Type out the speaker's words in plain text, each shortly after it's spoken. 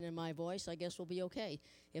in my voice, I guess we'll be okay.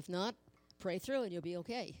 If not, pray through and you'll be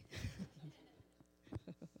okay.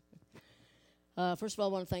 First of all,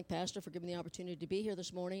 I want to thank Pastor for giving me the opportunity to be here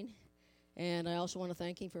this morning. And I also want to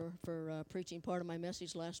thank him for preaching part of my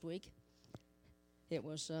message last week. It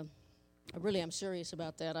was, I'm serious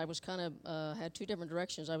about that. I was kind of, had two different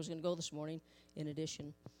directions I was going to go this morning in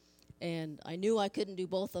addition. And I knew I couldn't do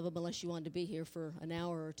both of them unless you wanted to be here for an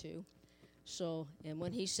hour or two. So, and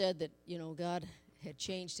when he said that, God had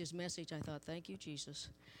changed his message, I thought, thank you, Jesus.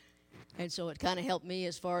 And so it kind of helped me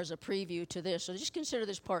as far as a preview to this. So just consider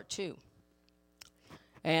this part two.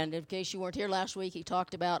 And in case you weren't here last week, he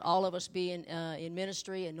talked about all of us being in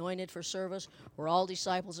ministry, anointed for service. We're all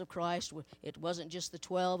disciples of Christ. It wasn't just the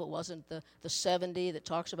 12. It wasn't the 70 that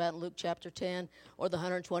talks about in Luke chapter 10 or the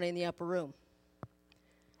 120 in the upper room.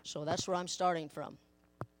 So that's where I'm starting from.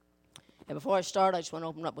 And before I start, I just want to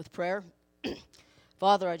open up with prayer.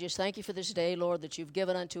 Father, I just thank you for this day, Lord, that you've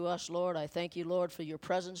given unto us, Lord. I thank you, Lord, for your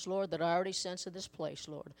presence, Lord, that I already sense in this place,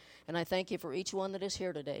 Lord. And I thank you for each one that is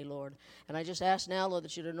here today, Lord. And I just ask now, Lord,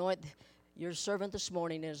 that you'd anoint your servant this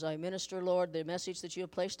morning as I minister, Lord, the message that you have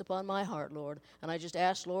placed upon my heart, Lord. And I just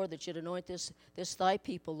ask, Lord, that you'd anoint this thy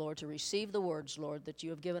people, Lord, to receive the words, Lord, that you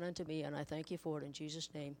have given unto me. And I thank you for it in Jesus'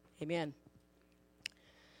 name. Amen.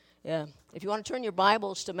 Yeah. If you want to turn your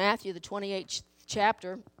Bibles to Matthew, the 28th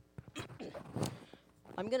chapter,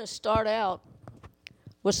 I'm going to start out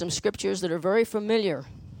with some scriptures that are very familiar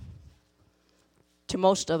to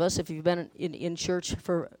most of us if you've been in church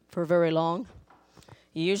for very long.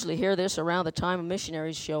 You usually hear this around the time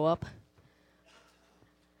missionaries show up.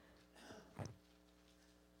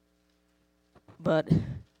 But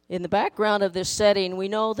in the background of this setting, we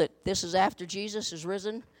know that this is after Jesus is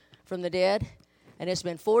risen from the dead, and it's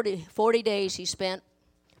been 40 days he spent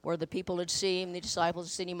where the people had seen him, the disciples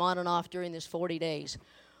had seen him on and off during this 40 days.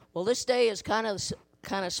 Well, this day is kind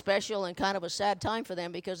of special and kind of a sad time for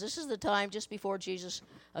them because this is the time just before Jesus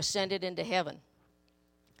ascended into heaven.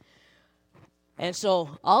 And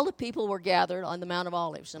so all the people were gathered on the Mount of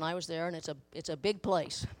Olives, and I was there, and it's a big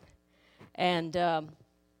place. And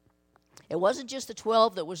it wasn't just the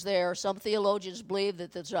 12 that was there. Some theologians believe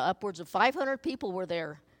that there's upwards of 500 people were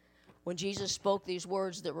there when Jesus spoke these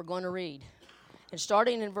words that we're going to read. And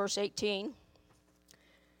starting in verse 18,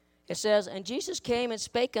 it says, "And Jesus came and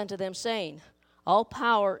spake unto them, saying, All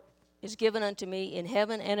power is given unto me in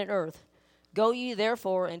heaven and in earth. Go ye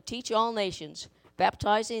therefore and teach all nations,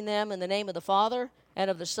 baptizing them in the name of the Father, and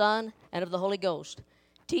of the Son, and of the Holy Ghost,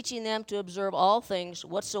 teaching them to observe all things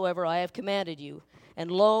whatsoever I have commanded you.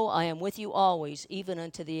 And lo, I am with you always, even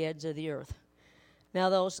unto the ends of the earth." Now,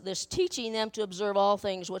 this teaching them to observe all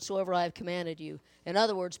things whatsoever I have commanded you. In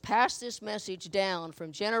other words, pass this message down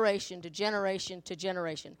from generation to generation to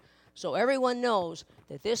generation. So everyone knows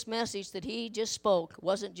that this message that he just spoke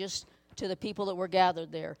wasn't just to the people that were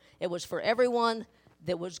gathered there. It was for everyone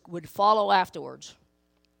that would follow afterwards.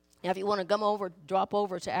 Now, if you want to drop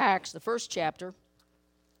over to Acts, the first chapter.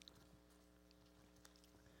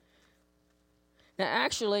 Now,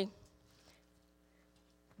 actually,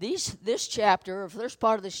 this chapter, or the first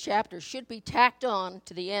part of this chapter, should be tacked on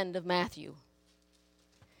to the end of Matthew.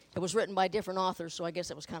 It was written by different authors, so I guess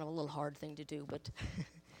it was kind of a little hard thing to do, but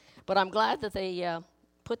but I'm glad that they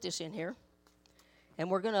put this in here. And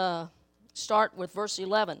we're going to start with verse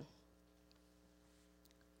 11.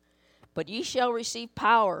 "But ye shall receive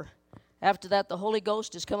power, after that the Holy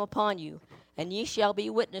Ghost is come upon you, and ye shall be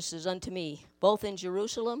witnesses unto me, both in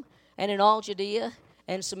Jerusalem and in all Judea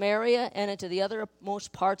and Samaria, and into the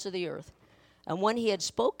uttermost parts of the earth. And when he had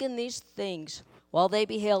spoken these things, while they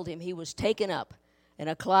beheld him, he was taken up, and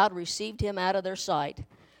a cloud received him out of their sight.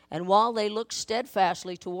 And while they looked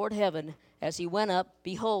steadfastly toward heaven, as he went up,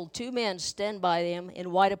 behold, two men stand by them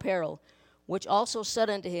in white apparel, which also said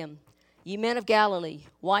unto him, Ye men of Galilee,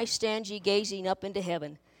 why stand ye gazing up into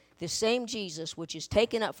heaven? This same Jesus, which is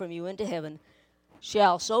taken up from you into heaven,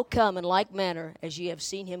 shall so come in like manner as ye have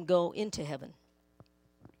seen him go into heaven."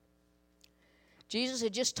 Jesus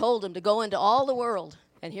had just told them to go into all the world,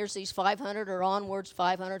 and here's these 500 or onwards,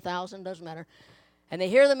 500,000, doesn't matter, and they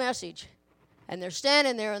hear the message, and they're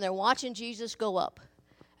standing there, and they're watching Jesus go up,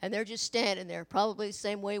 and they're just standing there, probably the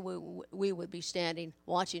same way we would be standing,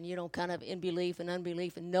 watching, kind of in belief and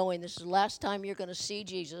unbelief, and knowing this is the last time you're going to see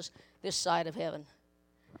Jesus this side of heaven.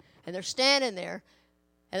 And they're standing there,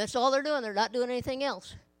 and that's all they're doing. They're not doing anything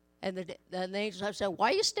else. And the angels have said,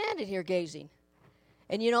 "Why are you standing here gazing?"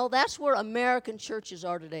 And that's where American churches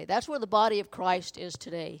are today. That's where the body of Christ is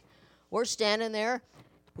today. We're standing there.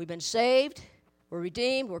 We've been saved. We're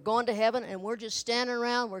redeemed. We're going to heaven. And we're just standing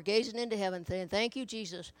around. We're gazing into heaven saying, "Thank you,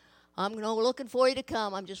 Jesus. I'm looking for you to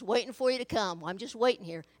come. I'm just waiting for you to come. I'm just waiting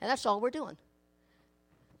here. And that's all we're doing.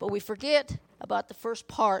 But we forget about the first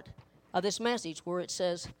part of this message where it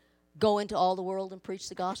says, go into all the world and preach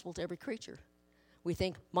the gospel to every creature. We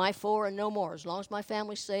think, my four and no more. As long as my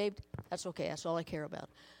family's saved, that's okay. That's all I care about.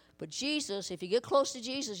 But Jesus, if you get close to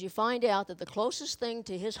Jesus, you find out that the closest thing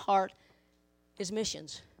to his heart is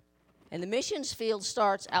missions. And the missions field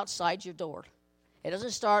starts outside your door. It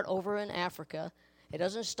doesn't start over in Africa. It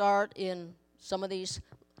doesn't start in some of these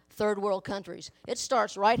third world countries. It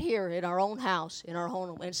starts right here in our own house, in our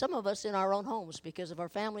home, and some of us in our own homes, because if our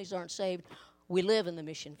families aren't saved, we live in the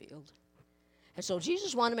mission field. And so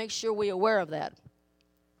Jesus wanted to make sure we're aware of that.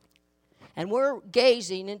 And we're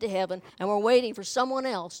gazing into heaven, and we're waiting for someone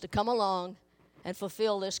else to come along and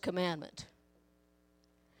fulfill this commandment.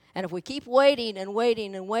 And if we keep waiting and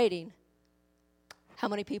waiting and waiting, how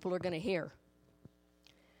many people are going to hear?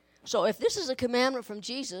 So if this is a commandment from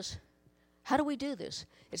Jesus, how do we do this?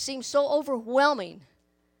 It seems so overwhelming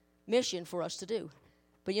mission for us to do.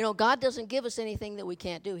 But you know, God doesn't give us anything that we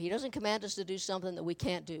can't do. He doesn't command us to do something that we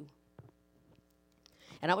can't do.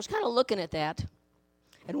 And I was kind of looking at that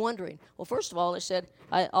and wondering, well, first of all, it said,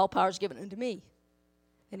 all power is given unto me.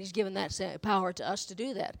 And he's given that power to us to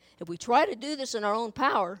do that. If we try to do this in our own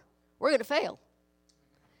power, we're going to fail.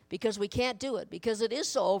 Because we can't do it. Because it is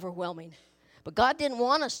so overwhelming. But God didn't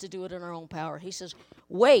want us to do it in our own power. He says,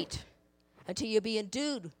 wait until you be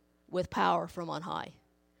endued with power from on high.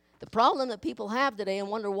 The problem that people have today and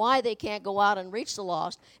wonder why they can't go out and reach the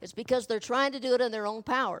lost is because they're trying to do it in their own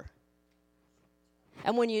power.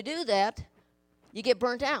 And when you do that, you get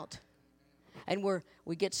burnt out. And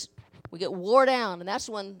we get wore down. And that's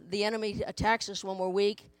when the enemy attacks us when we're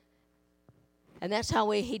weak. And that's how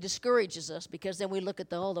he discourages us, because then we look at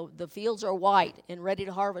the fields are white and ready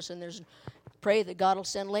to harvest, and pray that God will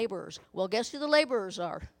send laborers. Well, guess who the laborers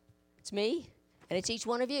are? It's me, and it's each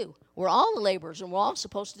one of you. We're all the laborers, and we're all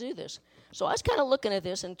supposed to do this. So I was kind of looking at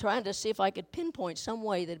this and trying to see if I could pinpoint some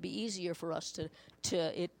way that would be easier for us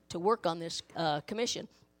to work on this commission.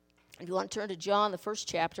 If you want to turn to John, the first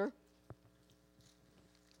chapter.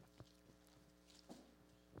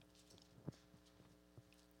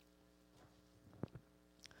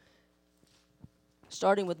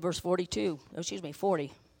 Starting with verse 40.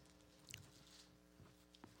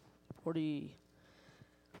 40.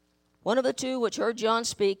 One of the two which heard John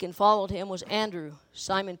speak and followed him was Andrew,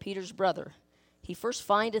 Simon Peter's brother. He first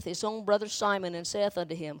findeth his own brother Simon, and saith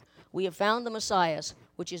unto him, We have found the Messiah,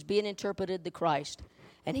 which is being interpreted the Christ.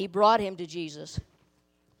 And he brought him to Jesus.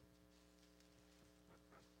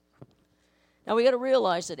 Now we got to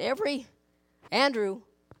realize that Andrew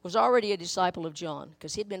was already a disciple of John,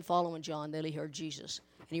 because he'd been following John till he heard Jesus.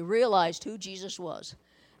 And he realized who Jesus was.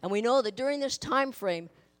 And we know that during this time frame,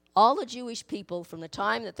 all the Jewish people, from the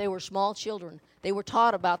time that they were small children, they were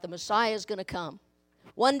taught about the Messiah is going to come.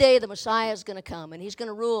 One day the Messiah is going to come, and he's going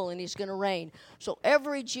to rule, and he's going to reign. So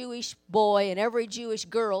every Jewish boy and every Jewish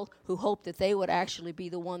girl who hoped that they would actually be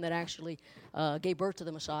the one that actually gave birth to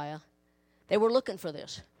the Messiah, they were looking for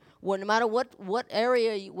this. Well, no matter what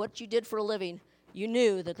area, what you did for a living, you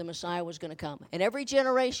knew that the Messiah was going to come. And every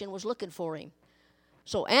generation was looking for him.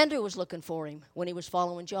 So Andrew was looking for him when he was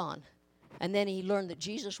following John. And then he learned that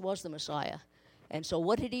Jesus was the Messiah. And so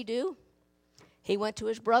what did he do? He went to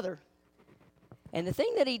his brother. And the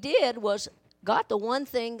thing that he did was got the one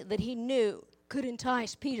thing that he knew could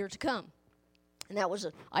entice Peter to come. And that was,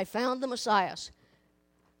 I found the Messiah.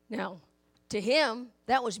 Now, to him,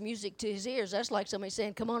 that was music to his ears. That's like somebody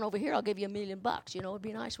saying, come on over here, I'll give you $1 million. You know, it'd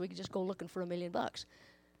be nice. We could just go looking for $1 million.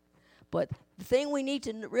 But the thing we need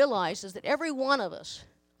to realize is that every one of us,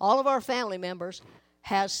 all of our family members,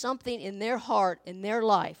 has something in their heart, in their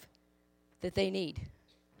life, that they need.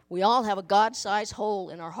 We all have a God-sized hole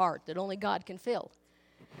in our heart that only God can fill.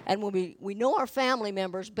 And when we know our family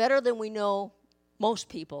members better than we know most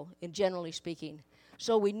people, in generally speaking.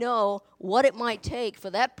 So we know what it might take for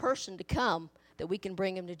that person to come that we can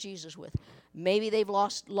bring him to Jesus with. Maybe they've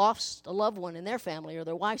lost a loved one in their family or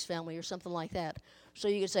their wife's family or something like that. So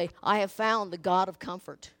you can say, I have found the God of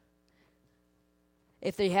comfort.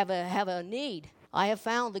 If they have a need, I have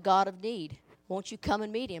found the God of need. Won't you come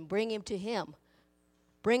and meet him? Bring him to him.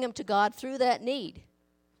 Bring him to God through that need.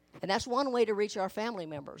 And that's one way to reach our family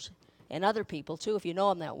members and other people, too, if you know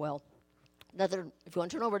them that well. If you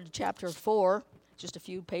want to turn over to chapter 4, just a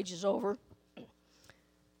few pages over,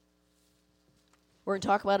 we're going to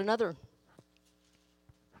talk about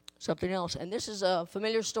something else. And this is a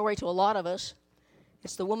familiar story to a lot of us.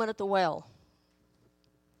 It's the woman at the well.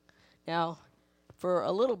 Now, for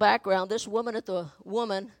a little background, this woman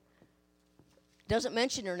doesn't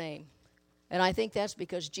mention her name. And I think that's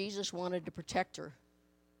because Jesus wanted to protect her.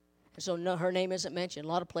 And so no, her name isn't mentioned. A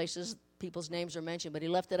lot of places, people's names are mentioned, but he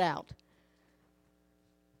left it out.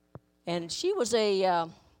 And she was they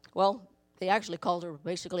actually called her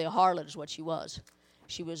basically a harlot is what she was.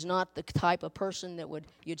 She was not the type of person that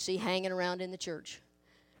you'd see hanging around in the church.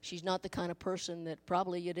 She's not the kind of person that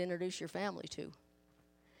probably you'd introduce your family to.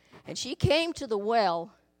 And she came to the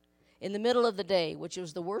well in the middle of the day, which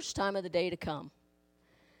was the worst time of the day to come.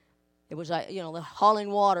 It was, the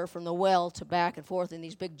hauling water from the well to back and forth in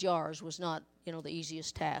these big jars was not, the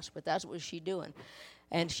easiest task, but that's what she doing.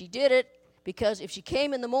 And she did it because if she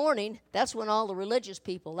came in the morning, that's when all the religious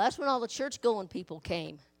people, that's when all the church-going people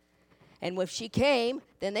came. And if she came,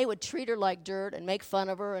 then they would treat her like dirt and make fun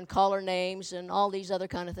of her and call her names and all these other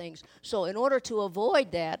kind of things. So in order to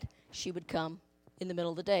avoid that, she would come in the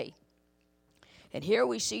middle of the day. And here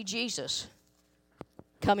we see Jesus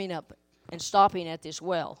coming up and stopping at this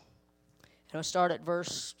well. And I'll start at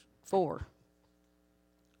verse 4.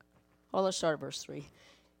 Well, let's start at verse 3.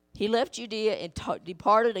 He left Judea and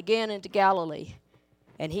departed again into Galilee,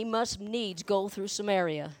 and he must needs go through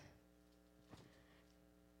Samaria.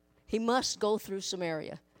 He must go through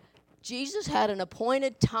Samaria. Jesus had an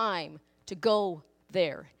appointed time to go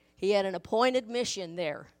there. He had an appointed mission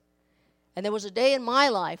there. And there was a day in my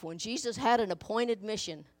life when Jesus had an appointed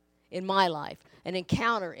mission in my life, an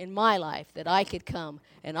encounter in my life that I could come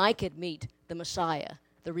and I could meet the Messiah,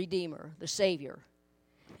 the Redeemer, the Savior.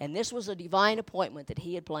 And this was a divine appointment that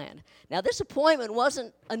he had planned. Now, this appointment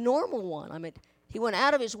wasn't a normal one. I mean, he went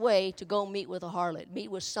out of his way to go meet with a harlot, meet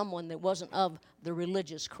with someone that wasn't of the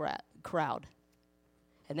religious crowd.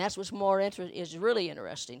 And that's what's is really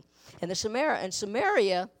interesting. And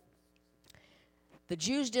Samaria, the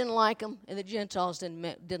Jews didn't like him, and the Gentiles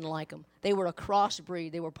didn't like him. They were a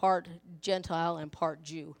crossbreed. They were part Gentile and part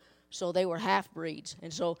Jew. So they were half-breeds.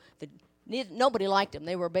 And so nobody liked them.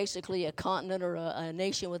 They were basically a continent or a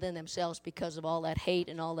nation within themselves because of all that hate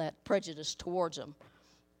and all that prejudice towards them.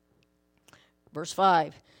 Verse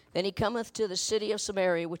 5, Then he cometh to the city of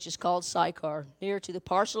Samaria, which is called Sychar, near to the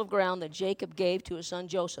parcel of ground that Jacob gave to his son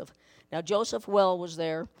Joseph. Now Joseph's well was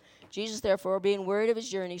there. Jesus, therefore, being wearied of his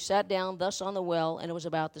journey, sat down thus on the well, and it was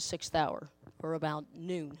about the 6th hour, or about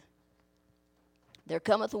noon. There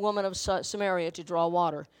cometh a woman of Samaria to draw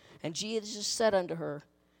water, and Jesus said unto her,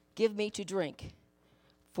 Give me to drink.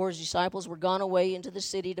 For his disciples were gone away into the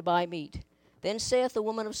city to buy meat. Then saith the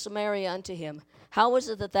woman of Samaria unto him, How is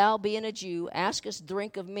it that thou, being a Jew, askest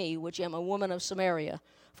drink of me, which am a woman of Samaria?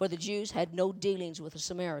 For the Jews had no dealings with the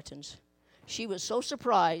Samaritans. She was so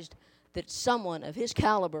surprised that someone of his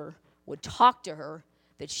caliber would talk to her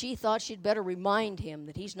that she thought she'd better remind him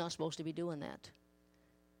that he's not supposed to be doing that.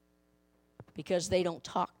 Because they don't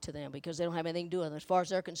talk to them, because they don't have anything to do with them. As far as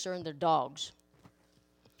they're concerned, they're dogs.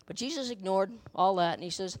 But Jesus ignored all that,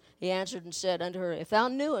 and he answered and said unto her, If thou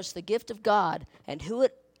knewest the gift of God, and who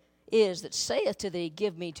it is that saith to thee,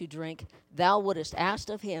 Give me to drink, thou wouldest ask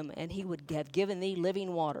of him, and he would have given thee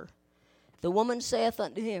living water. The woman saith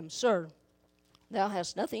unto him, Sir, thou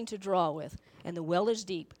hast nothing to draw with, and the well is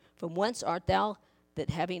deep. From whence art thou that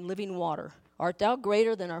having living water? Art thou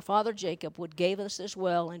greater than our father Jacob, which gave us this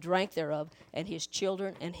well, and drank thereof, and his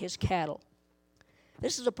children and his cattle?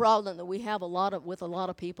 This is a problem that we have with a lot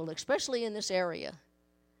of people, especially in this area.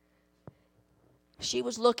 She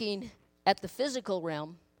was looking at the physical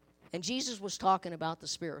realm, and Jesus was talking about the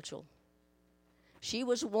spiritual. She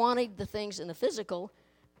was wanting the things in the physical,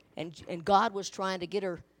 and God was trying to get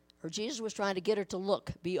her, or Jesus was trying to get her to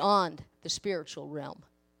look beyond the spiritual realm.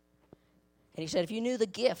 And he said, if you knew the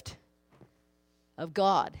gift of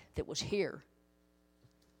God that was here.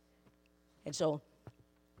 And so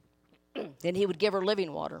then he would give her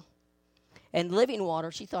living water. And living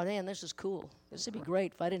water, she thought, man, this is cool. This would be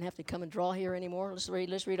great if I didn't have to come and draw here anymore. Let's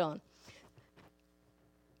read on.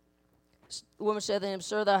 The woman said to him,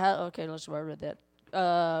 Sir, thou hast... Okay, let's see where I read that.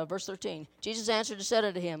 Verse 13. Jesus answered and said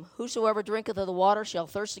unto him, Whosoever drinketh of the water shall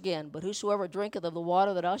thirst again, but whosoever drinketh of the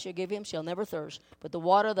water that I shall give him shall never thirst. But the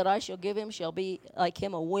water that I shall give him shall be like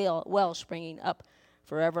him a well springing up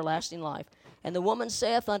for everlasting life. And the woman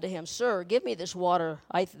saith unto him, Sir, give me this water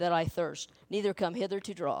that I thirst, neither come hither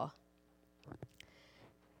to draw.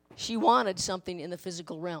 She wanted something in the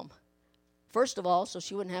physical realm. First of all, so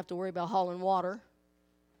she wouldn't have to worry about hauling water.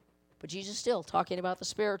 But Jesus still talking about the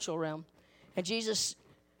spiritual realm. And Jesus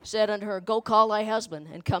said unto her, Go call thy husband,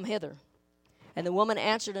 and come hither. And the woman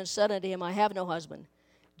answered and said unto him, I have no husband.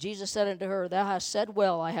 Jesus said unto her, Thou hast said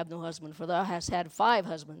well, I have no husband, for thou hast had 5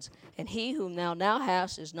 husbands, and he whom thou now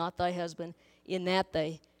hast is not thy husband, in that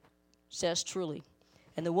thou sayest truly.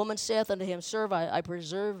 And the woman saith unto him, Sir, I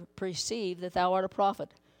perceive that thou art a prophet.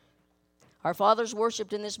 Our fathers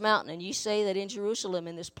worshipped in this mountain, and ye say that in Jerusalem,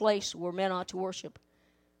 in this place where men ought to worship.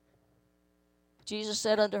 Jesus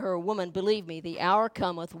said unto her, Woman, believe me, the hour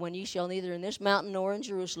cometh when ye shall neither in this mountain nor in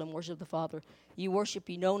Jerusalem worship the Father. Ye worship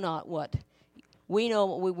ye know not what. We know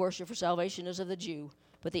what we worship, for salvation is of the Jew.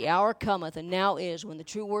 But the hour cometh, and now is, when the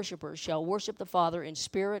true worshipers shall worship the Father in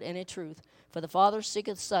spirit and in truth. For the Father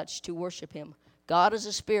seeketh such to worship him. God is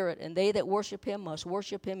a spirit, and they that worship him must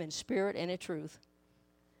worship him in spirit and in truth.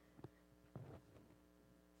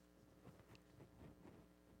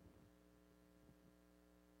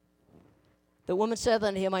 The woman said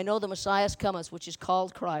unto him, I know the Messiah cometh, which is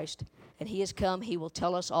called Christ, and he is come, he will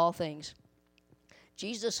tell us all things.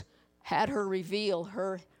 Jesus had her reveal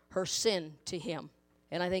her sin to him.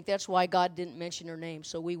 And I think that's why God didn't mention her name,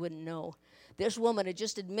 so we wouldn't know. This woman had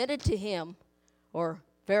just admitted to him, or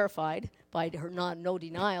verified by her no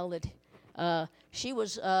denial, that she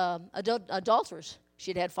was adulterous.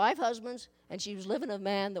 She'd had 5 husbands, and she was living with a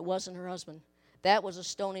man that wasn't her husband. That was a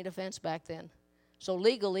stoning offense back then. So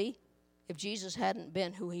legally, if Jesus hadn't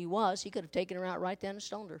been who he was, he could have taken her out right then and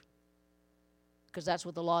stoned her, because that's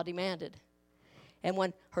what the law demanded. And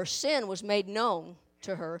when her sin was made known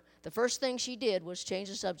to her, the first thing she did was change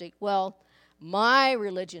the subject. Well, my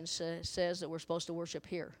religion says that we're supposed to worship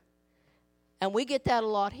here. And we get that a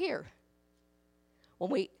lot here.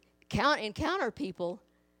 When we encounter people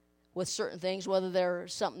with certain things, whether they're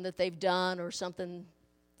something that they've done or something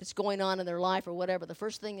that's going on in their life or whatever, the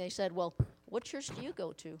first thing they said, well, what church do you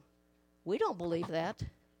go to? We don't believe that.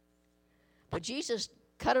 But Jesus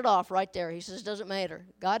cut it off right there. He says, it doesn't matter.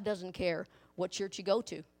 God doesn't care what church you go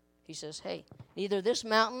to. He says, hey, neither this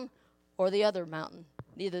mountain or the other mountain,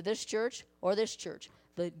 neither this church or this church.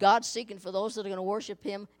 God's seeking for those that are going to worship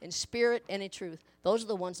him in spirit and in truth. Those are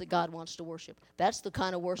the ones that God wants to worship. That's the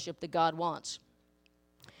kind of worship that God wants.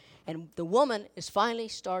 And the woman is finally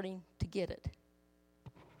starting to get it,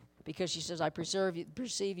 because she says, I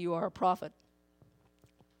perceive you are a prophet.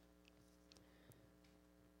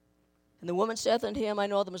 And the woman saith unto him, I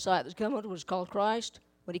know the Messiah that cometh, which is called Christ.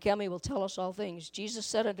 When he come, he will tell us all things. Jesus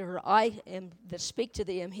said unto her, I am that speak to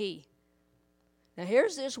thee am he. Now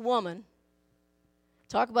here's this woman.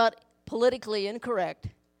 Talk about politically incorrect.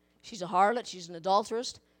 She's a harlot. She's an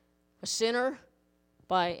adulteress, a sinner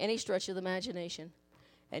by any stretch of the imagination.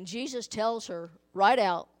 And Jesus tells her right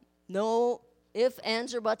out, no ifs,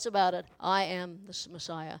 ands, or buts about it, I am the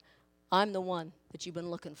Messiah. I'm the one that you've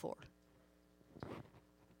been looking for.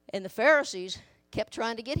 And the Pharisees kept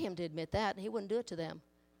trying to get him to admit that, and he wouldn't do it to them.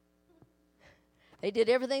 They did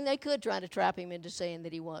everything they could trying to trap him into saying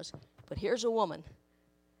that he was. But here's a woman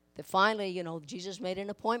that finally, Jesus made an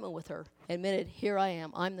appointment with her, admitted, here I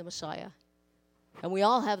am, I'm the Messiah. And we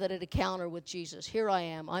all have that encounter with Jesus. Here I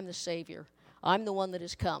am, I'm the Savior. I'm the one that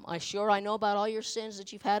has come. I know about all your sins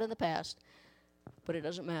that you've had in the past, but it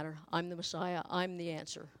doesn't matter. I'm the Messiah. I'm the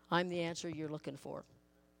answer. I'm the answer you're looking for.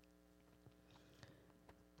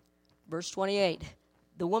 Verse 28,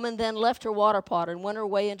 the woman then left her water pot and went her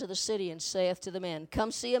way into the city and saith to the men,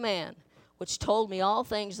 come see a man which told me all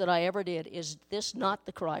things that I ever did. Is this not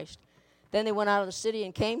the Christ? Then they went out of the city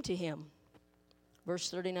and came to him.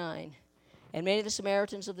 Verse 39, and many of the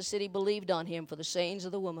Samaritans of the city believed on him, for the sayings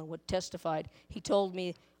of the woman would testified. He told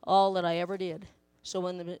me all that I ever did. So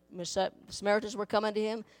when the Samaritans were coming to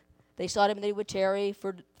him, they sought him that he would tarry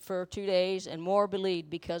for 2 days, and more believed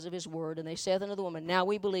because of his word. And they said unto the woman, now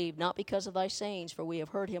we believe, not because of thy sayings, for we have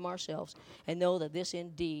heard him ourselves, and know that this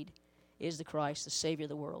indeed is the Christ, the Savior of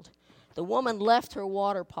the world. The woman left her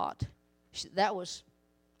water pot.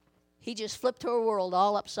 He just flipped her world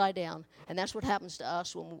all upside down. And that's what happens to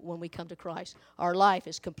us when we come to Christ. Our life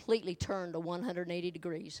is completely turned to 180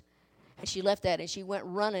 degrees. And she left that, and she went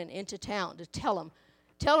running into town to telling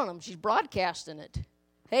them, she's broadcasting it.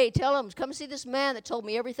 Hey, tell them, come see this man that told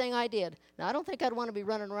me everything I did. Now, I don't think I'd want to be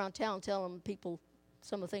running around town telling people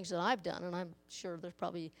some of the things that I've done, and I'm sure there's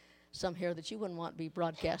probably some here that you wouldn't want to be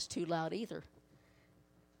broadcast too loud either.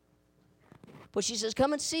 But she says,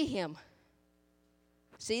 come and see him.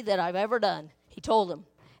 See that I've ever done. He told them.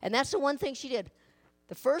 And that's the one thing she did.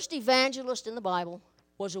 The first evangelist in the Bible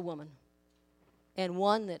was a woman, and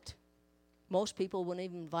one that most people wouldn't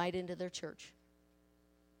even invite into their church.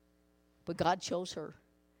 But God chose her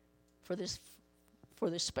for this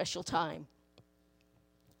special time.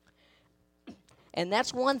 And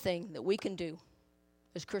that's one thing that we can do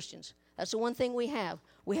as Christians. That's the one thing we have.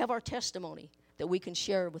 We have our testimony that we can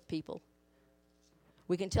share with people.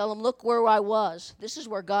 We can tell them, look where I was. This is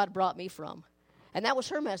where God brought me from. And that was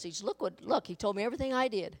her message. Look, he told me everything I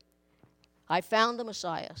did. I found the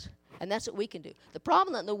Messiah. And that's what we can do. The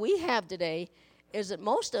problem that we have today is that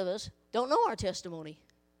most of us don't know our testimony.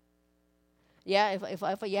 Yeah,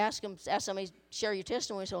 if you ask somebody, share your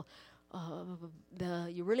testimony, so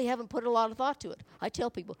you really haven't put a lot of thought to it. I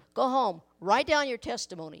tell people, go home, write down your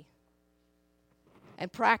testimony,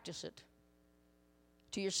 and practice it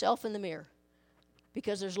to yourself in the mirror.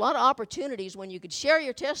 Because there's a lot of opportunities when you could share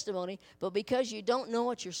your testimony, but because you don't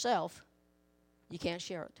know it yourself, you can't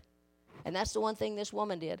share it. And that's the one thing this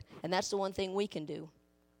woman did, and that's the one thing we can do.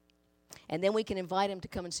 And then we can invite him to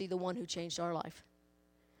come and see the one who changed our life.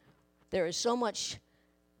 There is so much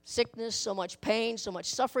sickness, so much pain, so much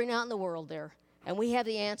suffering out in the world there. And we have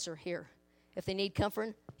the answer here. If they need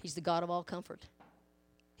comfort, he's the God of all comfort.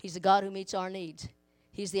 He's the God who meets our needs.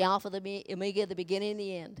 He's the Alpha, the Omega, the beginning and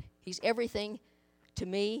the end. He's everything to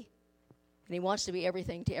me, and he wants to be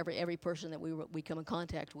everything to every person that we come in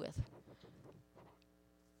contact with.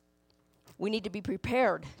 We need to be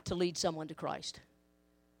prepared to lead someone to Christ.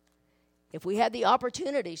 If we had the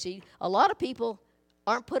opportunity, see, a lot of people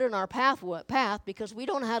aren't put in our path because we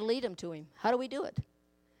don't know how to lead them to him. How do we do it?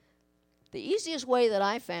 The easiest way that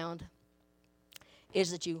I found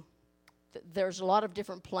is that there's a lot of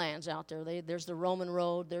different plans out there. There's the Roman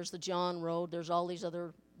road, there's the John road, there's all these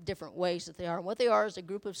other different ways that they are. And what they are is a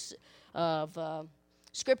group of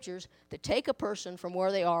scriptures that take a person from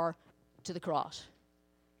where they are to the cross.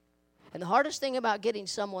 And the hardest thing about getting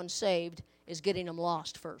someone saved is getting them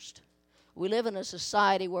lost first. We live in a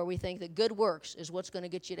society where we think that good works is what's going to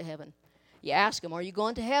get you to heaven. You ask them, are you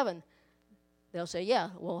going to heaven? They'll say, yeah.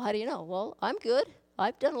 Well, how do you know? Well, I'm good.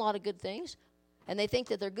 I've done a lot of good things. And they think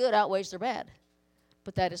that their good outweighs their bad.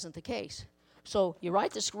 But that isn't the case. So you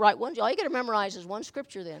write one. All you got to memorize is one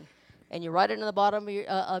scripture then. And you write it in the bottom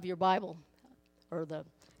of your Bible.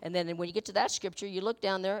 And then when you get to that scripture, you look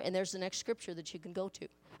down there, and there's the next scripture that you can go to.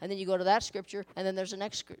 And then you go to that scripture, and then there's the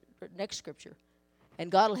next scripture. And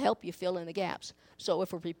God will help you fill in the gaps. So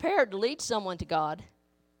if we're prepared to lead someone to God,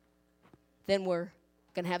 then we're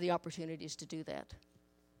going to have the opportunities to do that.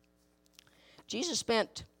 Jesus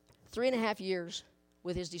spent 3.5 years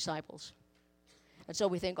with his disciples. And so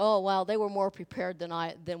we think, oh, wow, they were more prepared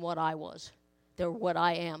than what I was. They're what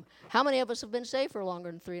I am. How many of us have been saved for longer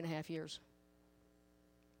than 3.5 years?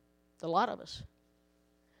 A lot of us.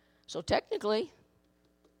 So technically,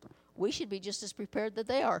 we should be just as prepared that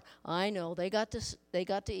they are. I know they got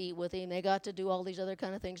to eat with him. They got to do all these other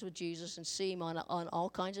kind of things with Jesus and see him on all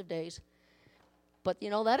kinds of days. But,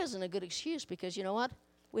 that isn't a good excuse because you know what?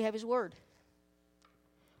 We have his word.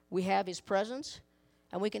 We have his presence,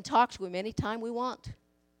 and we can talk to him anytime we want.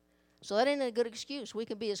 So that ain't a good excuse. We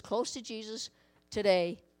can be as close to Jesus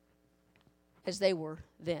today as they were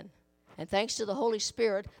then. And thanks to the Holy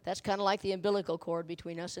Spirit, that's kind of like the umbilical cord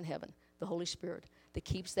between us and heaven, the Holy Spirit, that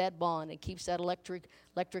keeps that bond and keeps that electric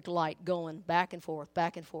light going back and forth,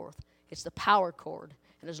 back and forth. It's the power cord.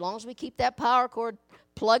 And as long as we keep that power cord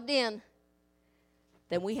plugged in,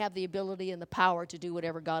 then we have the ability and the power to do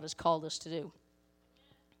whatever God has called us to do.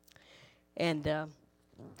 And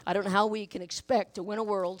I don't know how we can expect to win a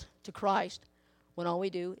world to Christ when all we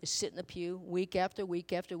do is sit in the pew week after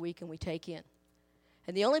week after week and we take in.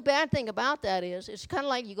 And the only bad thing about that is it's kind of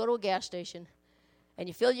like you go to a gas station and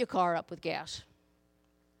you fill your car up with gas.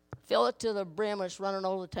 Fill it to the brim and it's running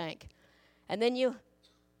over the tank. And then you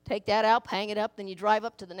take that out, hang it up, then you drive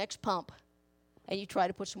up to the next pump and you try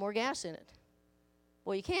to put some more gas in it.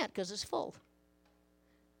 Well, you can't because it's full.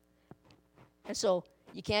 And so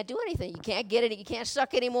you can't do anything. You can't get it. You can't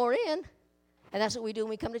suck any more in. And that's what we do when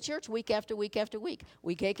we come to church week after week after week.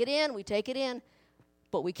 We take it in,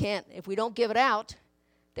 but we can't. If we don't give it out,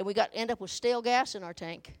 then we end up with stale gas in our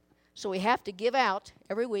tank. So we have to give out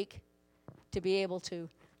every week to be able to,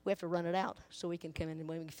 we have to run it out so we can come in and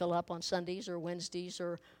we can fill up on Sundays or Wednesdays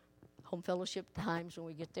or home fellowship times when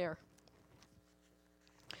we get there.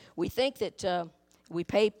 We think that we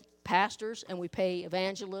pay pastors and we pay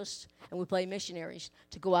evangelists and we pay missionaries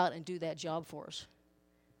to go out and do that job for us.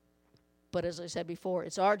 But as I said before,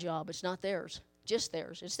 it's our job. It's not theirs. Just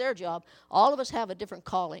theirs. It's their job. All of us have a different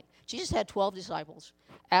calling. Jesus had 12 disciples.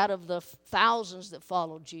 Out of the thousands that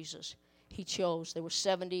followed Jesus, he chose. There were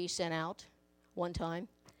 70 sent out one time.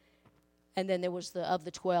 And then there was of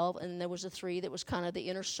the 12, and then there was the 3 that was kind of the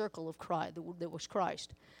inner circle of Christ, that was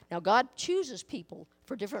Christ. Now, God chooses people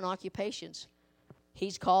for different occupations.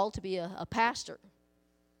 He's called to be a pastor.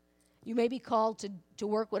 You may be called to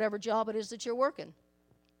work whatever job it is that you're working.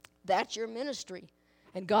 That's your ministry.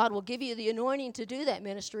 And God will give you the anointing to do that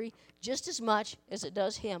ministry just as much as it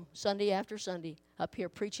does him, Sunday after Sunday, up here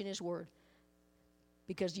preaching his word.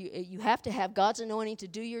 Because you have to have God's anointing to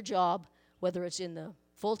do your job, whether it's in the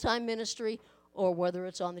full-time ministry or whether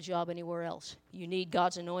it's on the job anywhere else. You need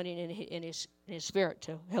God's anointing in his spirit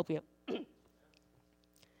to help you.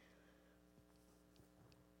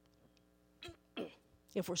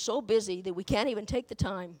 if we're so busy that we can't even take the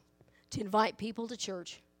time to invite people to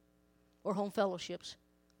church or home fellowships,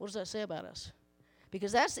 what does that say about us?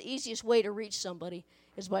 Because that's the easiest way to reach somebody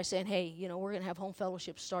is by saying, hey, we're going to have home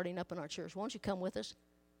fellowships starting up in our church. Why don't you come with us?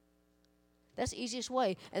 That's the easiest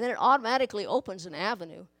way. And then it automatically opens an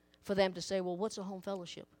avenue for them to say, well, what's a home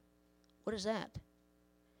fellowship? What is that?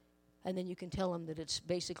 And then you can tell them that it's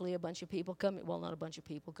basically a bunch of people coming. Well, not a bunch of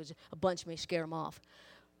people, because a bunch may scare them off.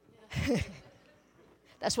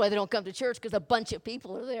 That's why they don't come to church, because a bunch of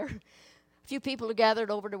people are there. A few people are gathered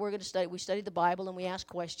over to we're going to study. We study the Bible, and we ask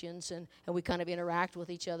questions, and we kind of interact with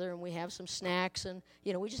each other, and we have some snacks, and,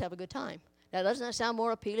 we just have a good time. Now, doesn't that sound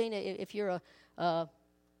more appealing if you're the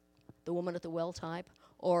woman at the well type,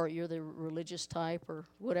 or you're the religious type, or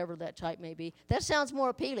whatever that type may be? That sounds more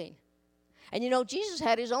appealing. And Jesus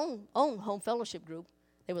had his own home fellowship group.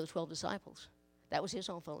 They were the 12 disciples. That was his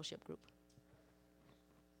home fellowship group.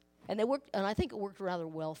 And they worked, and I think it worked rather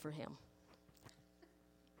well for him.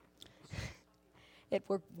 It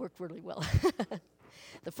worked really well.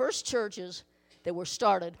 The first churches that were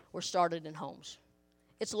started in homes.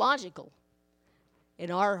 It's logical.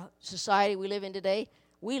 In our society we live in today,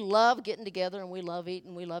 we love getting together, and we love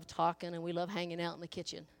eating, we love talking, and we love hanging out in the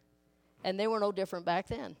kitchen. And they were no different back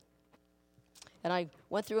then. And I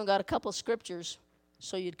went through and got a couple of scriptures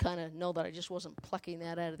so you'd kind of know that I just wasn't plucking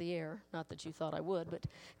that out of the air. Not that you thought I would, but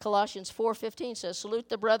Colossians 4:15 says, salute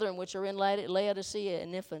the brethren which are in Laodicea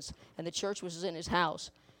and Nymphas, and the church which is in his house.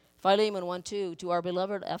 Philemon 1:2, to our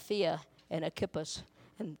beloved Apphia and Archippus,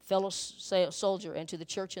 and fellow soldier, and to the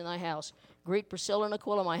church in thy house. Greet Priscilla and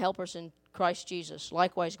Aquila, my helpers in Christ Jesus.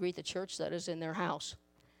 Likewise greet the church that is in their house.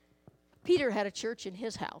 Peter had a church in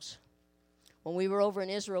his house. When we were over in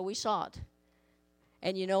Israel, we saw it.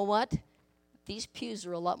 And you know what? These pews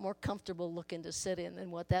are a lot more comfortable looking to sit in than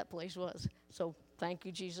what that place was. So thank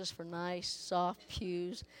you, Jesus, for nice, soft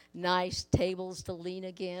pews, nice tables to lean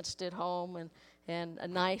against at home, and a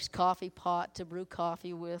nice coffee pot to brew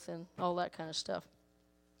coffee with, and all that kind of stuff.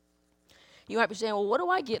 You might be saying, well, what do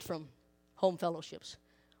I get from home fellowships?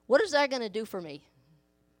 What is that going to do for me?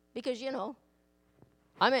 Because,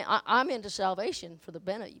 I'm into salvation for the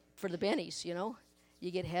bennies,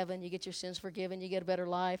 You get heaven, you get your sins forgiven, you get a better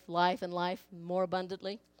life and life more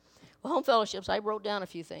abundantly. Well, home fellowships, I wrote down a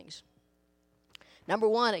few things. Number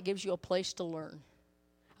one, it gives you a place to learn,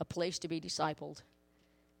 a place to be discipled.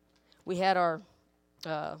 We had our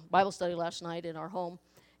Bible study last night in our home,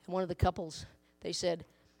 and one of the couples, they said,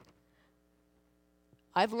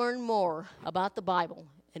 I've learned more about the Bible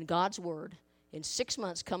and God's Word in 6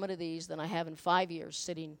 months coming to these than I have in 5 years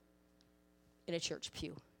sitting in a church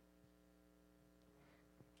pew.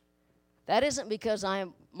 That isn't because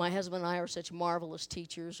my husband and I are such marvelous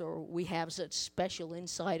teachers, or we have such special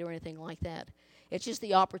insight or anything like that. It's just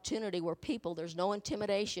the opportunity where there's no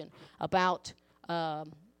intimidation about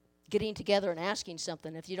getting together and asking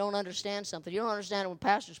something. If you don't understand something, you don't understand it when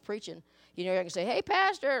pastor's preaching, you're going to say, hey,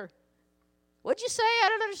 pastor, what'd you say? I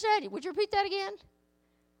don't understand you. Would you repeat that again?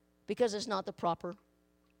 Because it's not the proper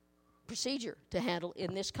procedure to handle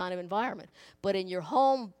in this kind of environment. But in your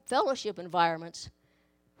home fellowship environments,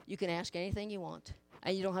 you can ask anything you want,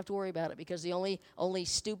 and you don't have to worry about it, because the only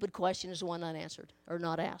stupid question is the one not answered or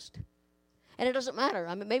not asked. And it doesn't matter.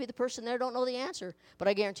 I mean, maybe the person there don't know the answer, but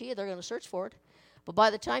I guarantee you they're going to search for it. But by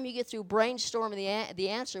the time you get through brainstorming the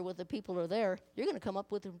answer with the people who are there, you're going to come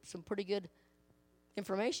up with some pretty good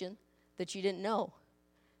information that you didn't know.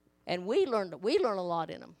 And we learn a lot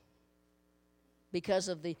in them because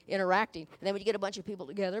of the interacting. And then when you get a bunch of people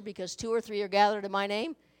together, because 2 or 3 are gathered in my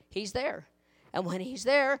name, he's there. And when he's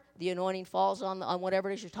there, the anointing falls on whatever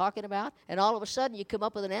it is you're talking about, and all of a sudden you come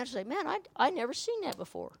up with an answer and say, man, I'd never seen that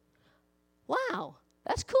before. Wow,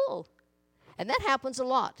 that's cool. And that happens a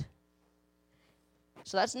lot.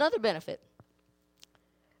 So that's another benefit.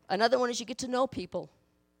 Another one is you get to know people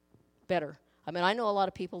better. I mean, I know a lot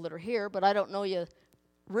of people that are here, but I don't know you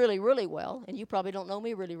really, really well, and you probably don't know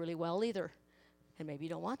me really, really well either. And maybe you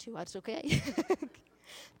don't want to. That's okay.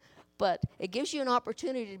 But it gives you an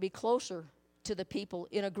opportunity to be closer to the people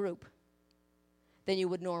in a group than you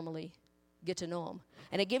would normally get to know them.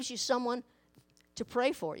 And it gives you someone to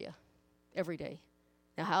pray for you every day.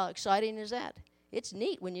 Now, how exciting is that? It's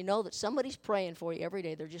neat when you know that somebody's praying for you every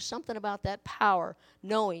day. There's just something about that power,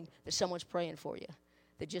 knowing that someone's praying for you,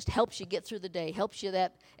 that just helps you get through the day, helps you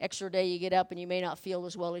that extra day you get up and you may not feel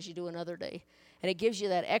as well as you do another day. And it gives you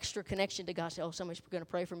that extra connection to God. Say, oh, somebody's going to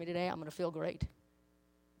pray for me today. I'm going to feel great.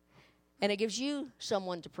 And it gives you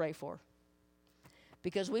someone to pray for.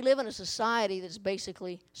 Because we live in a society that's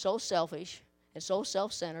basically so selfish and so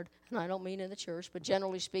self-centered, and I don't mean in the church, but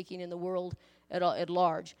generally speaking in the world at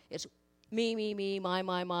large, it's me,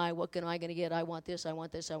 my, what can I going to get? I want this, I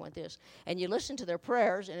want this, I want this. And you listen to their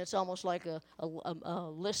prayers, and it's almost like a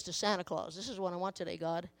list to Santa Claus. This is what I want today,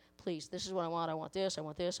 God. Please, this is what I want. I want this, I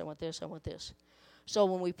want this, I want this, I want this. So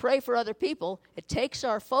when we pray for other people, it takes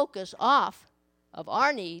our focus off of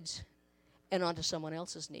our needs and onto someone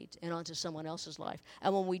else's needs and onto someone else's life.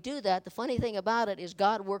 And when we do that, the funny thing about it is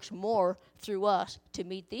God works more through us to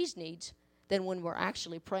meet these needs than when we're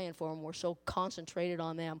actually praying for them. We're so concentrated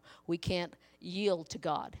on them, we can't yield to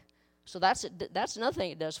God. So that's another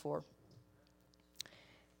thing it does for.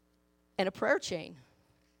 And a prayer chain.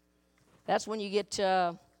 That's when you get,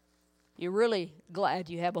 you're really glad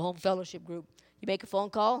you have a home fellowship group. You make a phone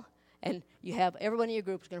call, and you have everyone in your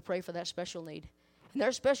group is going to pray for that special need. And there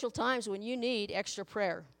are special times when you need extra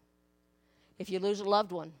prayer. If you lose a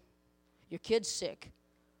loved one, your kid's sick,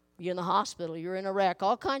 you're in the hospital, you're in a wreck,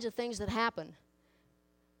 all kinds of things that happen.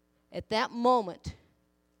 At that moment,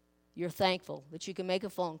 you're thankful that you can make a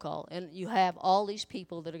phone call, and you have all these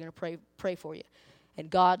people that are going to pray for you. And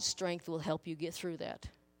God's strength will help you get through that.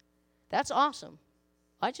 That's awesome.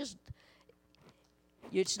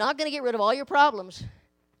 It's not going to get rid of all your problems,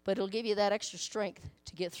 but it'll give you that extra strength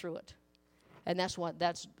to get through it. And that's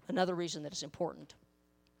another reason that it's important.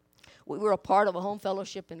 We were a part of a home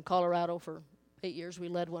fellowship in Colorado for 8 years. We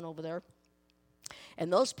led one over there.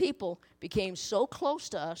 And those people became so close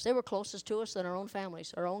to us. They were closest to us than our own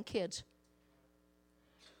families, our own kids.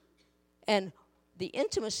 And the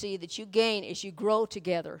intimacy that you gain as you grow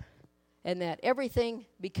together, and that everything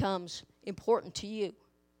becomes important to you.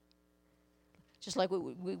 Just like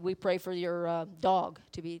we pray for your dog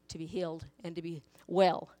to be healed and to be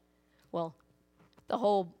well. Well, the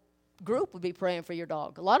whole group would be praying for your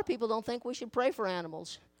dog. A lot of people don't think we should pray for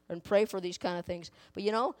animals and pray for these kind of things. But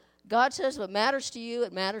you know, God says if it matters to you,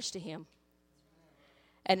 it matters to Him.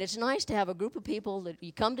 And it's nice to have a group of people that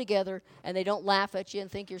you come together and they don't laugh at you and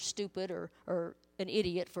think you're stupid or an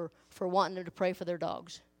idiot for wanting them to pray for their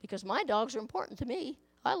dogs. Because my dogs are important to me.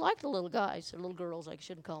 I like the little guys, or little girls. I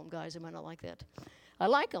shouldn't call them guys. They might not like that. I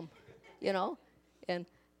like them, you know. And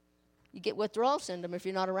you get withdrawal syndrome if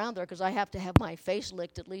you're not around there, because I have to have my face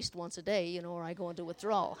licked at least once a day, you know, or I go into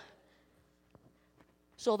withdrawal.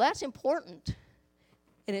 So that's important.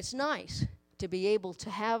 And it's nice to be able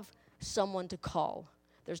to have someone to call.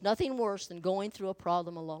 There's nothing worse than going through a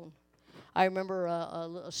problem alone. I remember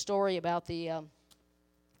a story about the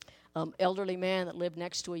elderly man that lived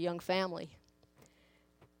next to a young family.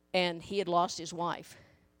 And he had lost his wife.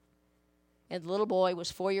 And the little boy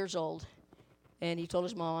was 4 years old. And he told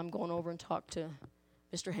his mom, I'm going over and talk to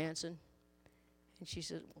Mr. Hansen. And she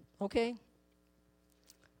said, okay.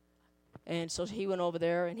 And so he went over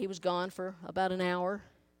there, and he was gone for about an hour.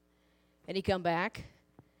 And he come back.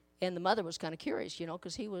 And the mother was kind of curious, you know,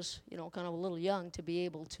 because he was, you know, kind of a little young to be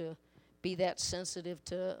able to be that sensitive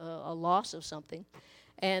to a loss of something.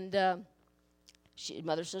 And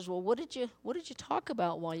mother says, well, what did you talk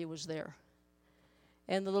about while you was there?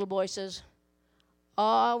 And the little boy says,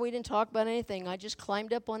 oh, we didn't talk about anything. I just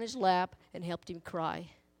climbed up on his lap and helped him cry.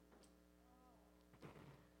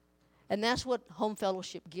 And that's what home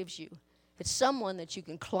fellowship gives you. It's someone that you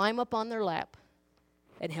can climb up on their lap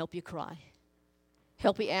and help you cry.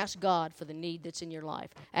 Help you ask God for the need that's in your life.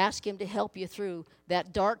 Ask Him to help you through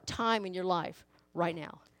that dark time in your life right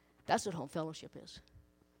now. That's what home fellowship is.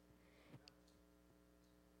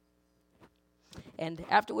 And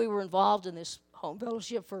after we were involved in this home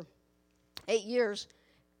fellowship for 8 years,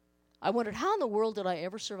 I wondered, how in the world did I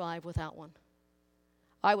ever survive without one?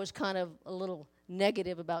 I was kind of a little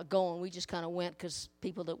negative about going. We just kind of went because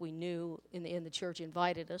people that we knew in the church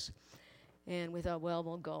invited us. And we thought, well,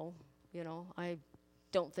 we'll go. You know, I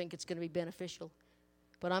don't think it's going to be beneficial.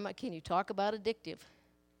 But I'm like, can you talk about addictive?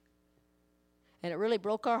 And it really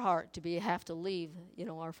broke our heart to have to leave, you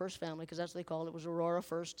know, our first family, because that's what they called it. It was Aurora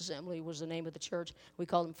First Assembly was the name of the church. We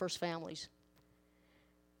called them First Families.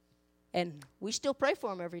 And we still pray for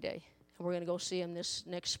them every day. And we're going to go see them this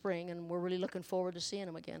next spring, and we're really looking forward to seeing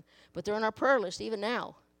them again. But they're on our prayer list even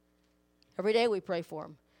now. Every day we pray for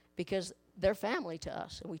them because they're family to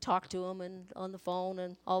us. And we talk to them and on the phone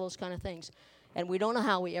and all those kind of things. And we don't know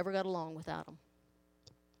how we ever got along without them.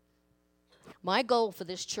 My goal for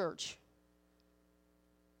this church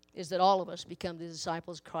is that all of us become the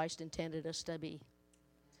disciples Christ intended us to be.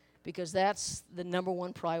 Because that's the number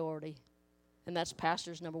one priority. And that's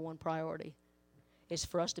pastor's number one priority. Is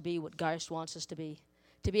for us to be what Christ wants us to be.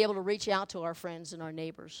 To be able to reach out to our friends and our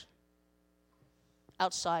neighbors.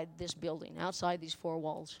 Outside this building. Outside these four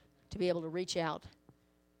walls. To be able to reach out.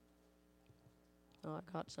 Oh, I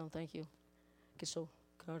got some. Thank you. Get so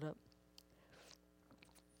caught up.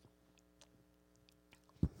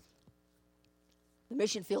 The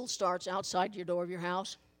mission field starts outside your door of your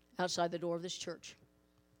house, outside the door of this church.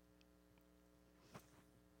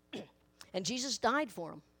 And Jesus died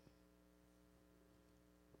for them.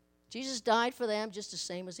 Jesus died for them just the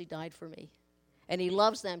same as he died for me. And he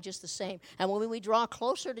loves them just the same. And when we draw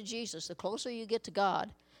closer to Jesus, the closer you get to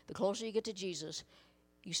God, the closer you get to Jesus,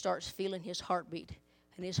 you start feeling his heartbeat.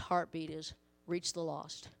 And his heartbeat is, reach the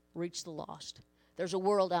lost, reach the lost. There's a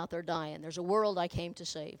world out there dying. There's a world I came to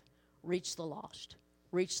save. Reach the lost,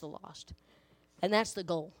 reach the lost. And that's the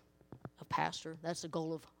goal of pastor. That's the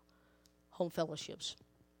goal of home fellowships.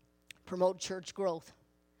 Promote church growth.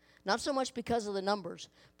 Not so much because of the numbers,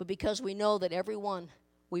 but because we know that every one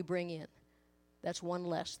we bring in, that's one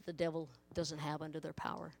less the devil doesn't have under their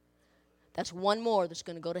power. That's one more that's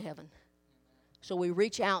going to go to heaven. So we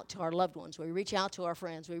reach out to our loved ones. We reach out to our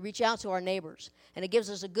friends. We reach out to our neighbors. And it gives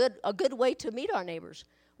us a good way to meet our neighbors.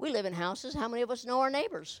 We live in houses. How many of us know our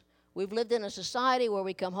neighbors? We've lived in a society where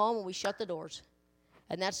we come home and we shut the doors.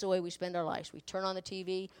 And that's the way we spend our lives. We turn on the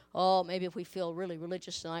TV. Oh, maybe if we feel really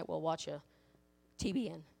religious tonight, we'll watch a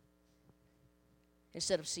TBN.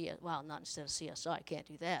 Instead of not instead of CSI, I can't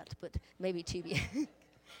do that, but maybe TBN.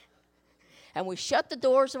 And we shut the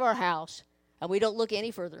doors of our house, and we don't look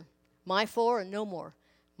any further. My four and no more.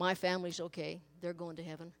 My family's okay. They're going to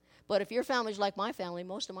heaven. But if your family's like my family,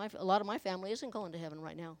 a lot of my family isn't going to heaven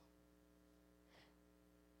right now.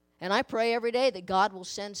 And I pray every day that God will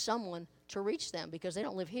send someone to reach them because they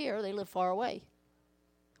don't live here. They live far away.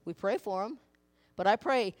 We pray for them. But I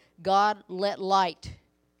pray, God, let light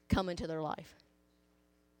come into their life.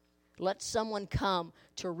 Let someone come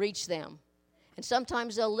to reach them. And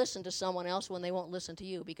sometimes they'll listen to someone else when they won't listen to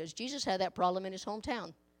you because Jesus had that problem in his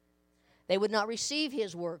hometown. They would not receive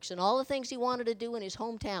his works and all the things he wanted to do in his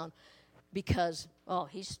hometown because,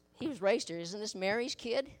 he was raised here. Isn't this Mary's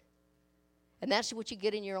kid? And that's what you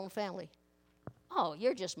get in your own family. Oh,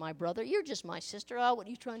 you're just my brother. You're just my sister. Oh, what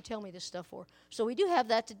are you trying to tell me this stuff for? So we do have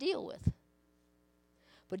that to deal with.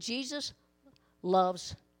 But Jesus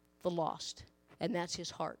loves the lost, and that's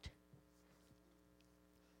his heart.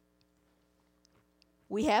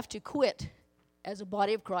 We have to quit, as a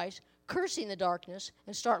body of Christ, cursing the darkness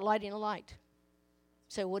and start lighting a light. You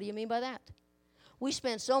say, what do you mean by that? We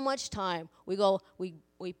spend so much time,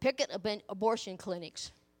 we picket abortion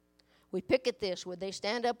clinics. We picket this, where they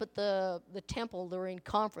stand up at the temple during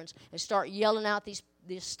conference and start yelling out this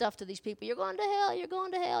stuff to these people. You're going to hell, you're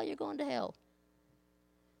going to hell, you're going to hell.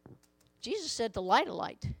 Jesus said to light a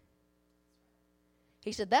light.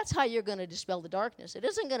 He said, that's how you're going to dispel the darkness. It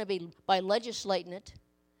isn't going to be by legislating it,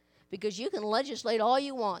 because you can legislate all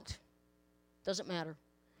you want. Doesn't matter.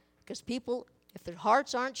 Because people, if their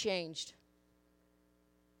hearts aren't changed,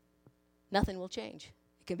 nothing will change.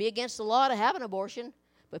 It can be against the law to have an abortion,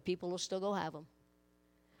 but people will still go have them.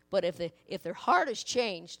 But if their heart is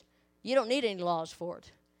changed, you don't need any laws for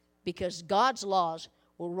it, because God's laws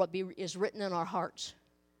is written in our hearts.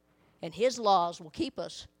 And his laws will keep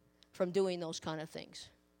us from doing those kind of things.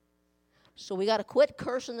 So we got to quit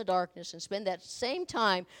cursing the darkness and spend that same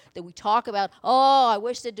time that we talk about, I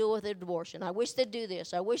wish they'd do with abortion. I wish they'd do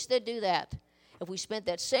this. I wish they'd do that. If we spent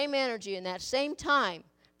that same energy and that same time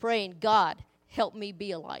praying, God, help me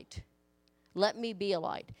be a light. Let me be a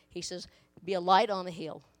light. He says, be a light on the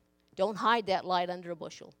hill. Don't hide that light under a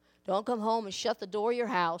bushel. Don't come home and shut the door of your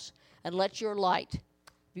house and let your light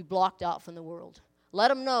be blocked out from the world. Let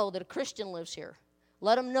them know that a Christian lives here.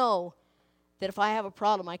 Let them know that if I have a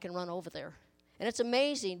problem, I can run over there. And it's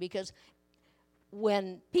amazing because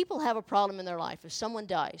when people have a problem in their life, if someone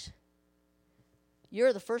dies,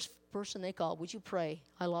 you're the first person they call. Would you pray?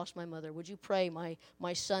 I lost my mother. Would you pray?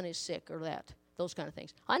 My son is sick, or that. Those kind of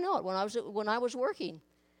things. I know it. When I was working,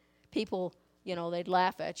 people, they'd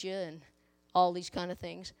laugh at you and all these kind of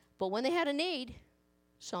things. But when they had a need,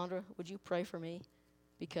 Sandra, would you pray for me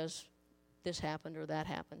because this happened or that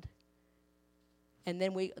happened? And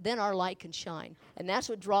then our light can shine. And that's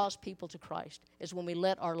what draws people to Christ, is when we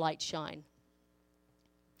let our light shine.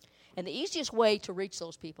 And the easiest way to reach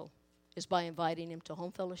those people is by inviting them to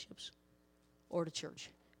home fellowships or to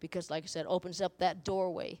church. Because, like I said, it opens up that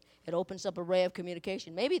doorway. It opens up a ray of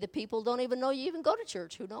communication. Maybe the people don't even know you even go to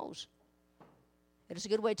church. Who knows? And it's a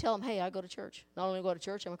good way to tell them, hey, I go to church. Not only go to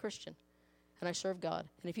church, I'm a Christian. And I serve God.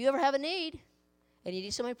 And if you ever have a need and you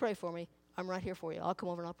need somebody to pray for me, I'm right here for you. I'll come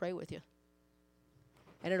over and I'll pray with you.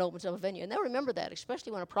 And it opens up a venue. And they'll remember that,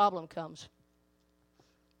 especially when a problem comes.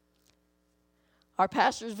 Our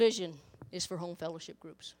pastor's vision is for home fellowship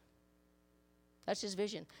groups. That's his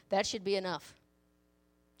vision. That should be enough.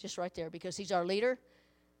 Just right there, because he's our leader,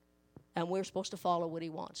 and we're supposed to follow what he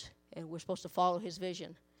wants, and we're supposed to follow his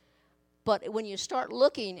vision. But when you start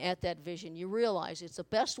looking at that vision, you realize it's the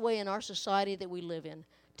best way in our society that we live in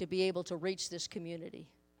to be able to reach this community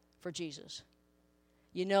for Jesus.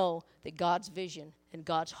 You know that God's vision and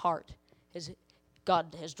God's heart,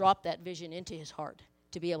 God has dropped that vision into his heart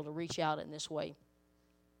to be able to reach out in this way.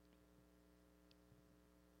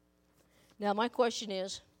 Now, my question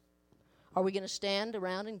is, are we going to stand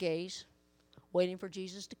around and gaze, waiting for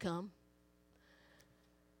Jesus to come,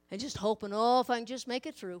 and just hoping, if I can just make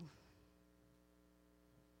it through?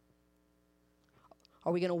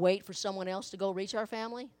 Are we going to wait for someone else to go reach our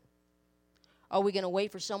family? Are we going to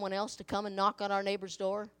wait for someone else to come and knock on our neighbor's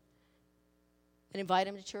door and invite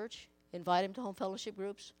him to church, invite him to home fellowship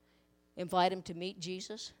groups, invite him to meet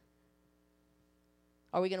Jesus?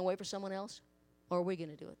 Are we going to wait for someone else, or are we going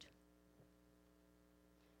to do it?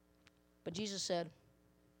 But Jesus said,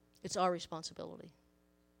 it's our responsibility.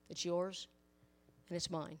 It's yours, and it's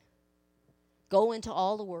mine. Go into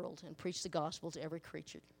all the world and preach the gospel to every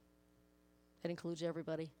creature. That includes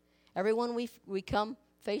everybody. Everyone we come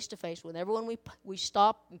face to face with, everyone we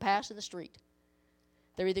stop and pass in the street,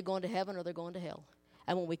 they're either going to heaven or they're going to hell.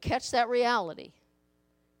 And when we catch that reality,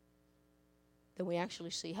 then we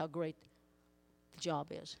actually see how great the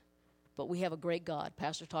job is. But we have a great God.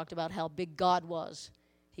 Pastor talked about how big God was.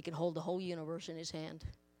 He can hold the whole universe in his hand.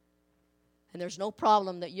 And there's no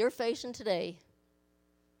problem that you're facing today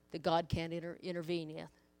that God can't intervene in.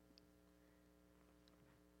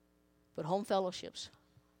 But home fellowships,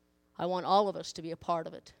 I want all of us to be a part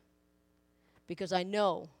of it. Because I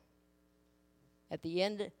know at the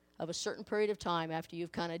end of a certain period of time, after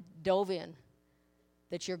you've kind of dove in,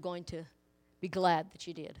 that you're going to be glad that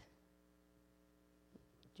you did.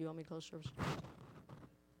 Do you want me to close service?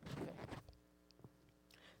 Okay.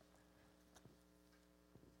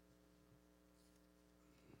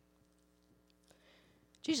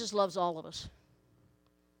 Jesus loves all of us.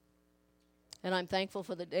 And I'm thankful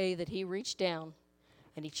for the day that he reached down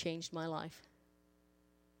and he changed my life.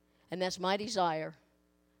 And that's my desire,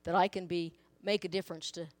 that I can make a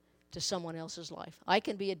difference to someone else's life. I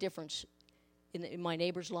can be a difference in my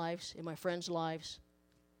neighbors' lives, in my friends' lives,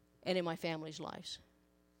 and in my family's lives.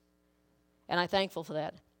 And I'm thankful for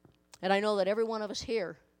that. And I know that every one of us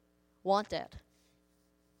here want that.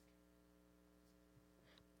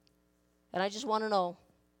 And I just want to know,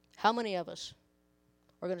 how many of us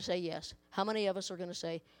are going to say yes? How many of us are going to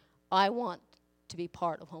say, I want to be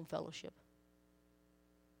part of home fellowship?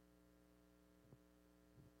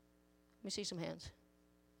 Let me see some hands.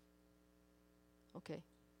 Okay,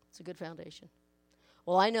 it's a good foundation.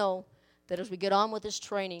 Well, I know that as we get on with this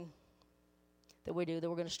training that we're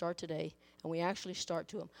going to start today, and we actually start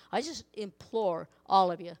to them, I just implore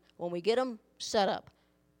all of you, when we get them set up,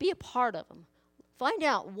 be a part of them. Find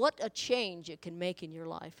out what a change it can make in your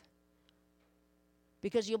life.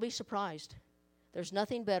 Because you'll be surprised. There's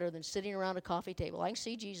nothing better than sitting around a coffee table. I can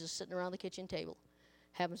see Jesus sitting around the kitchen table,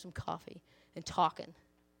 having some coffee and talking.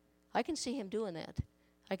 I can see him doing that.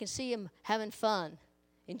 I can see him having fun,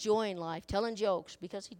 enjoying life, telling jokes, because he